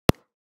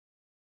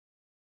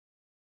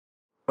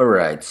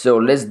Alright, so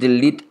let's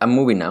delete a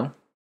movie now.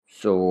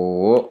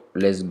 So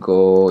let's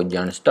go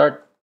John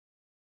start.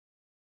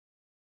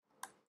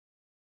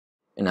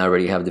 And I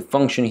already have the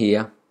function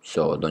here,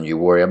 so don't you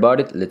worry about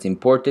it. Let's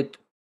import it.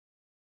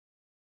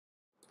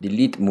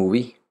 Delete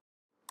movie.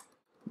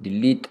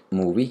 Delete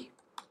movie.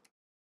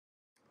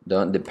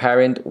 The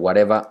parent,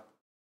 whatever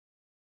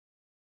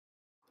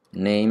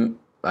name,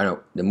 I don't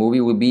know, the movie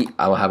will be,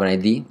 I'll have an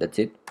ID, that's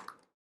it.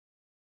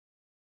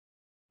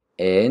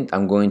 And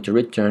I'm going to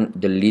return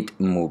delete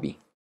movie.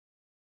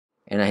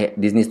 And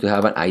this needs to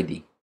have an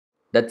ID.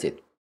 That's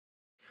it.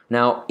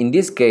 Now, in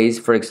this case,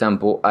 for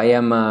example, I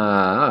am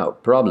a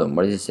problem.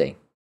 What does it say?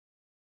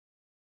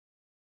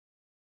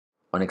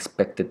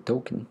 Unexpected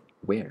token.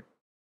 Where?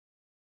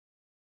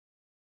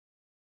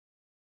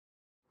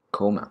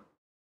 Comma.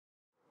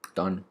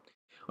 Done.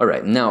 All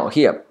right. Now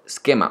here,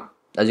 schema.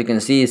 As you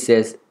can see, it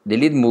says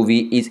delete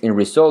movie is in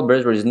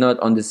resolvers, but it's not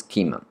on the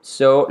schema.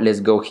 So let's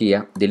go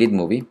here, delete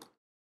movie.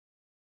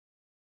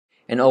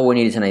 And all we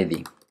need is an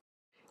ID.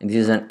 And this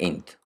is an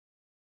int.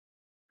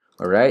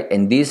 Alright,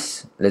 and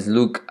this, let's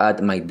look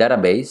at my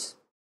database.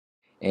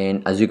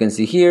 And as you can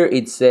see here,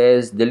 it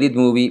says delete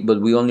movie,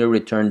 but we only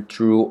return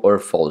true or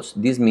false.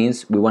 This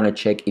means we want to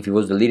check if it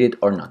was deleted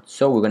or not.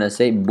 So we're going to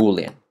say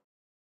Boolean.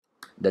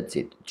 That's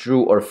it,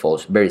 true or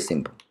false, very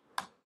simple.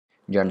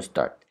 John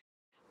start.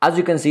 As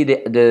you can see,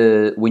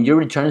 when you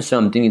return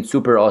something, it's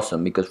super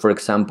awesome because, for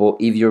example,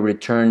 if you're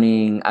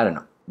returning, I don't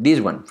know, this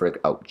one, for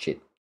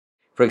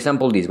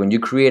example, this, when you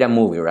create a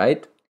movie,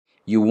 right?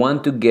 You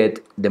want to get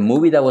the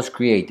movie that was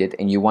created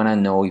and you want to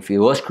know if it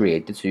was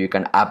created so you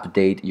can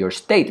update your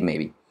state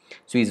maybe.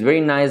 So it's very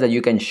nice that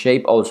you can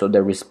shape also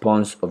the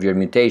response of your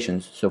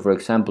mutations. So for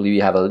example, if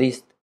you have a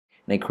list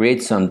and I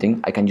create something,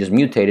 I can just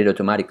mutate it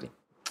automatically,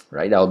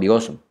 right? That will be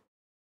awesome.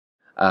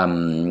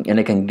 And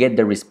I can get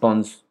the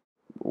response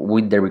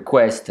with the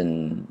request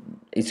and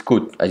it's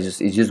good. It's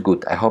just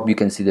good. I hope you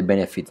can see the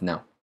benefits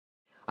now.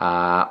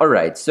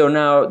 Alright, so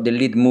now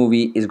delete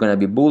movie is gonna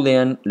be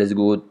Boolean. Let's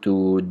go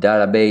to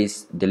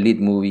database, delete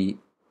movie,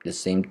 the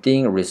same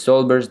thing,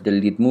 resolvers,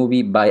 delete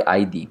movie by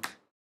ID.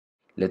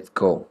 Let's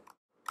go.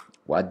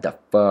 What the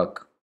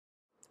fuck?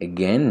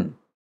 Again?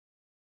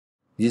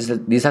 This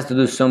has to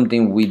do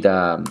something with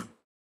no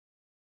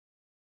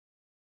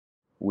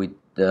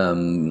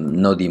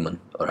daemon.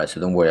 Alright, so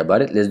don't worry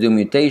about it. Let's do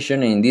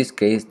mutation, and in this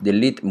case,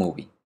 delete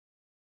movie.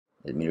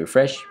 Let me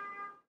refresh.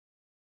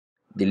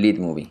 Delete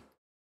movie.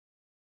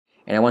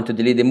 And I want to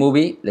delete the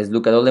movie. Let's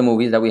look at all the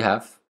movies that we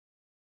have.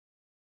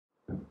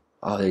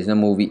 Oh, there is no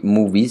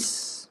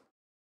movies.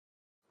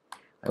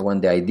 I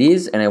want the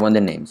IDs and I want the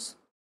names.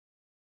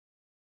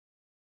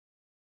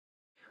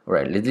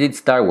 Alright, let's delete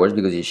Star Wars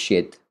because it's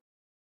shit.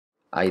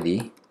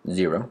 ID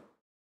 0.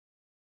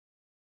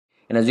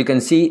 And as you can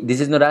see, this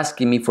is not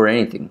asking me for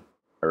anything.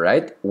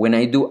 Alright, when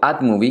I do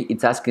add movie,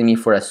 it's asking me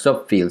for a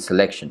subfield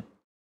selection.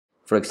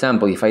 For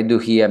example, if I do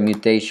here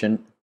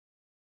mutation,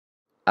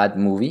 add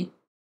movie,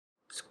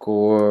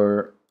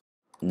 score,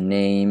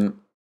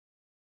 name,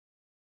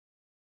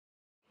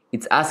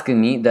 it's asking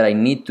me that I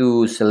need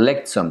to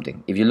select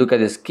something. If you look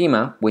at the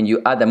schema, when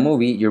you add a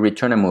movie, you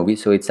return a movie,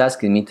 so it's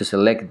asking me to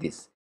select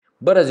this.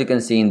 But as you can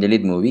see in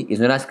delete movie,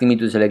 it's not asking me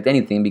to select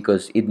anything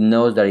because it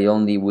knows that it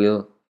only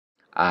will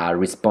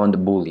respond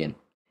Boolean.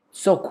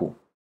 So cool.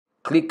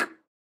 Click,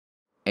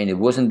 and it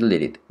wasn't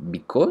deleted.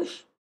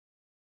 Because?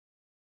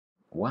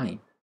 Why?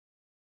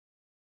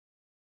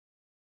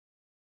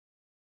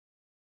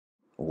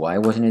 Why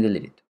wasn't it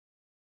deleted?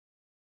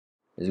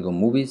 Let's go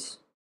movies.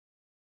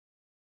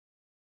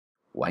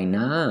 Why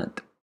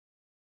not?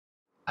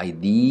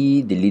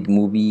 ID, delete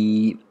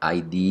movie,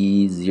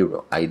 ID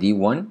 0, ID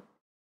 1.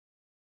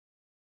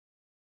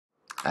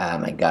 Oh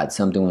my god,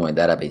 something with my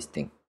database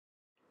thing.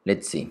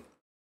 Let's see.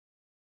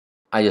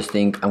 I just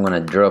think I'm gonna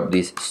drop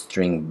this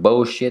string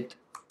bullshit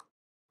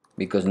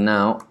because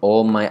now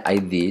all my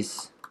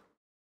IDs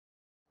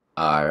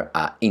are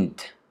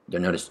int. They're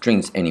not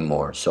strings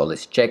anymore. So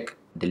let's check.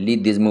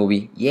 Delete this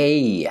movie.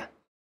 Yay!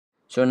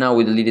 So now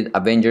we deleted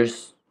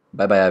Avengers.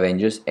 Bye bye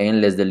Avengers.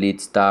 And let's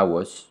delete Star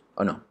Wars.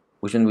 Oh no,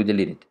 which one we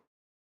deleted?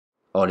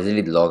 Oh, let's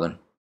delete Logan.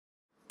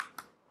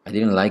 I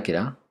didn't like it,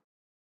 huh?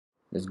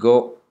 Let's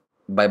go.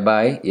 Bye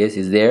bye. Yes,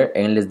 it's there.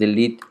 And let's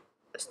delete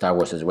Star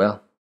Wars as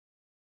well.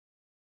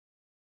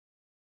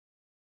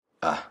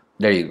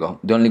 There you go.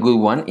 The only good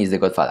one is The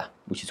Godfather,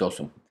 which is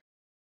awesome.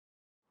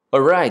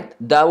 Alright,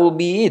 that will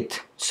be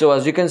it. So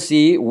as you can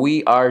see,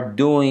 we are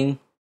doing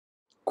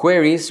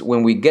queries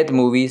when we get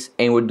movies,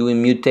 and we're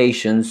doing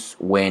mutations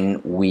when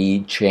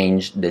we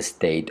change the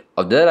state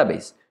of the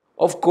database.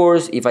 Of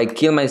course, if I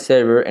kill my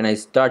server and I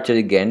start it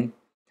again,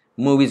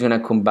 movie is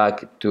gonna come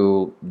back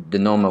to the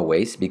normal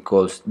ways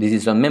because this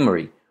is on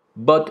memory.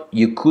 But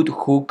you could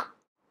hook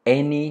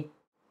any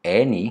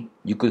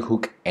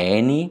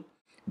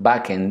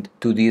backend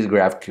to this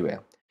GraphQL.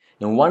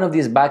 And one of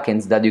these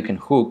backends that you can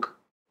hook,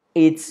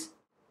 it's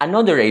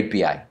another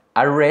API,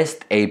 a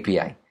REST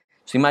API.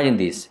 So imagine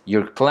this,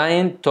 your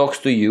client talks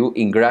to you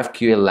in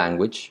GraphQL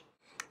language,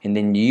 and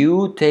then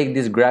you take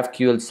this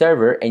GraphQL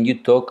server and you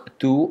talk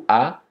to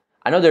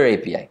another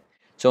API.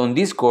 So in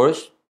this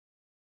course,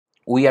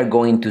 we are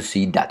going to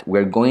see that.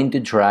 We're going to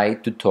try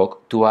to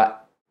talk to a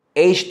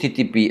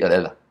HTTP,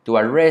 to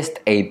a REST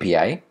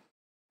API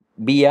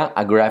via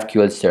a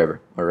GraphQL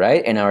server, all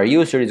right? And our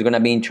user is going to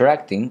be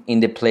interacting in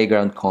the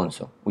Playground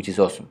console, which is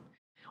awesome.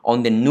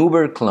 On the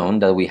Uber clone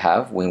that we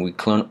have, when we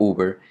clone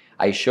Uber,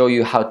 I show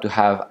you how to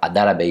have a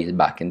database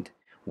backend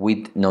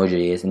with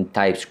Node.js and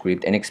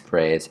TypeScript and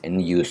Express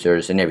and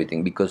users and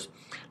everything, because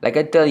like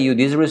I tell you,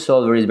 this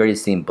resolver is very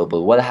simple,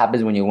 but what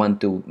happens when you want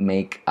to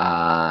make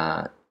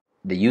the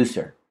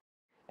user?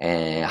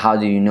 How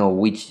do you know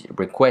which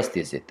request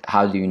is it?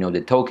 How do you know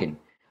the token?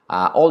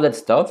 All that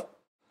stuff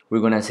we're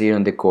gonna see it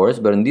on the course,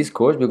 but in this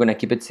course we're gonna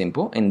keep it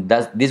simple, and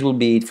this will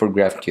be it for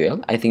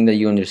GraphQL. I think that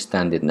you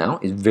understand it now.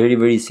 It's very,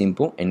 very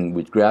simple, and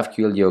with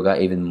GraphQL Yoga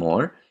even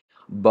more.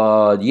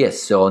 But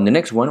yes, so on the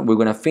next one we're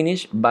gonna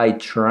finish by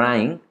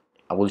trying.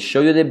 I will show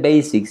you the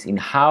basics in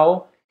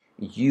how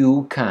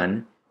you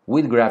can,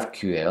 with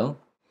GraphQL,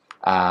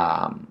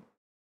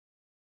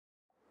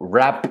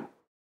 wrap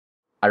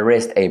a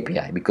REST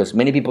API, because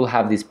many people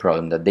have this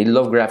problem that they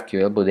love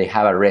GraphQL but they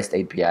have a REST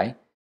API.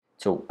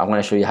 So I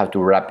want to show you how to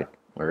wrap it.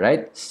 All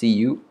right, see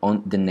you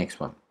on the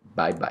next one.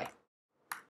 Bye bye.